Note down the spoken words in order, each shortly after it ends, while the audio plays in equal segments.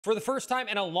For the first time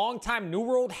in a long time, New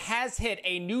World has hit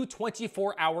a new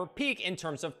 24-hour peak in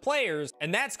terms of players,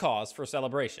 and that's cause for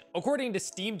celebration. According to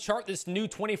Steam chart, this new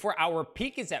 24-hour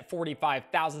peak is at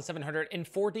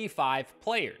 45,745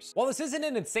 players. While this isn't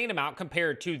an insane amount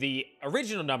compared to the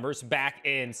original numbers back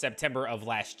in September of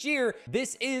last year,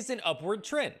 this is an upward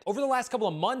trend. Over the last couple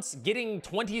of months, getting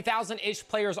 20,000-ish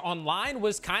players online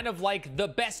was kind of like the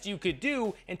best you could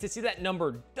do, and to see that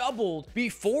number doubled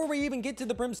before we even get to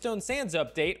the Brimstone Sands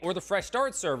update or the fresh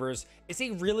start servers is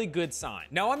a really good sign.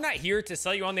 Now, I'm not here to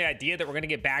sell you on the idea that we're going to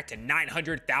get back to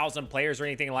 900,000 players or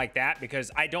anything like that, because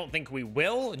I don't think we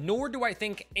will, nor do I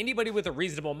think anybody with a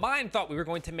reasonable mind thought we were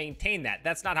going to maintain that.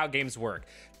 That's not how games work.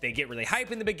 They get really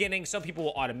hype in the beginning. Some people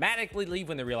will automatically leave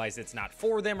when they realize it's not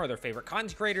for them or their favorite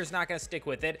content creator is not going to stick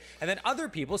with it. And then other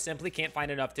people simply can't find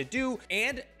enough to do.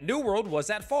 And New World was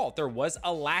at fault. There was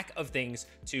a lack of things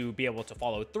to be able to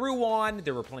follow through on.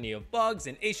 There were plenty of bugs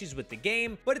and issues with the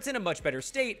game, but it's in a much better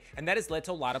state, and that has led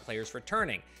to a lot of players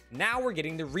returning. Now we're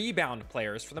getting the rebound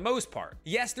players for the most part.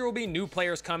 Yes, there will be new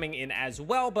players coming in as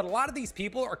well, but a lot of these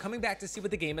people are coming back to see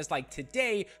what the game is like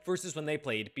today versus when they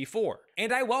played before.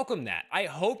 And I welcome that. I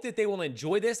hope that they will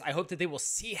enjoy this. I hope that they will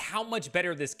see how much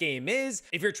better this game is.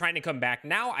 If you're trying to come back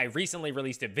now, I recently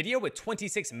released a video with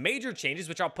 26 major changes,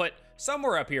 which I'll put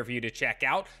somewhere up here for you to check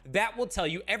out. That will tell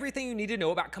you everything you need to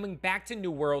know about coming back to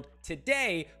New World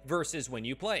today versus when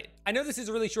you played. I know this is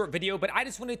a really short video, but I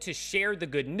just wanted to share the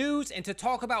good news and to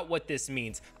talk about what this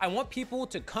means. I want people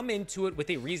to come into it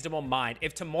with a reasonable mind.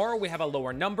 If tomorrow we have a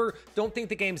lower number, don't think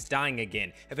the game's dying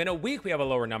again. If in a week we have a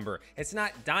lower number, it's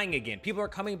not dying again. People are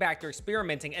coming back, they're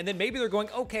experimenting, and then maybe they're going,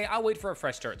 okay, I'll wait for a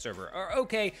fresh start server. Or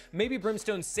okay, maybe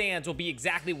Brimstone Sands will be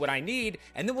exactly what I need,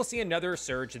 and then we'll see another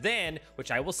surge then,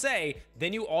 which I will say,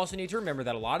 then you also need to remember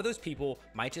that a lot of those people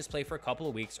might just play for a couple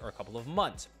of weeks or a couple of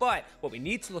months. But what we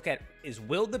need to look at is,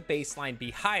 will the baseline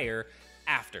be higher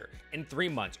after? In 3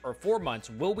 months or 4 months,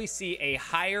 will we see a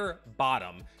higher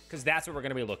bottom? Because that's what we're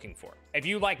going to be looking for. If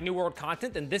you like New World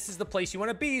content, then this is the place you want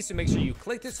to be, so make sure you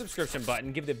click the subscription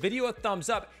button, give the video a thumbs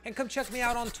up, and come check me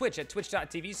out on Twitch at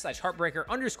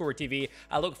twitch.tv/heartbreaker_TV.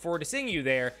 I look forward to seeing you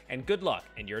there, and good luck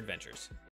in your adventures.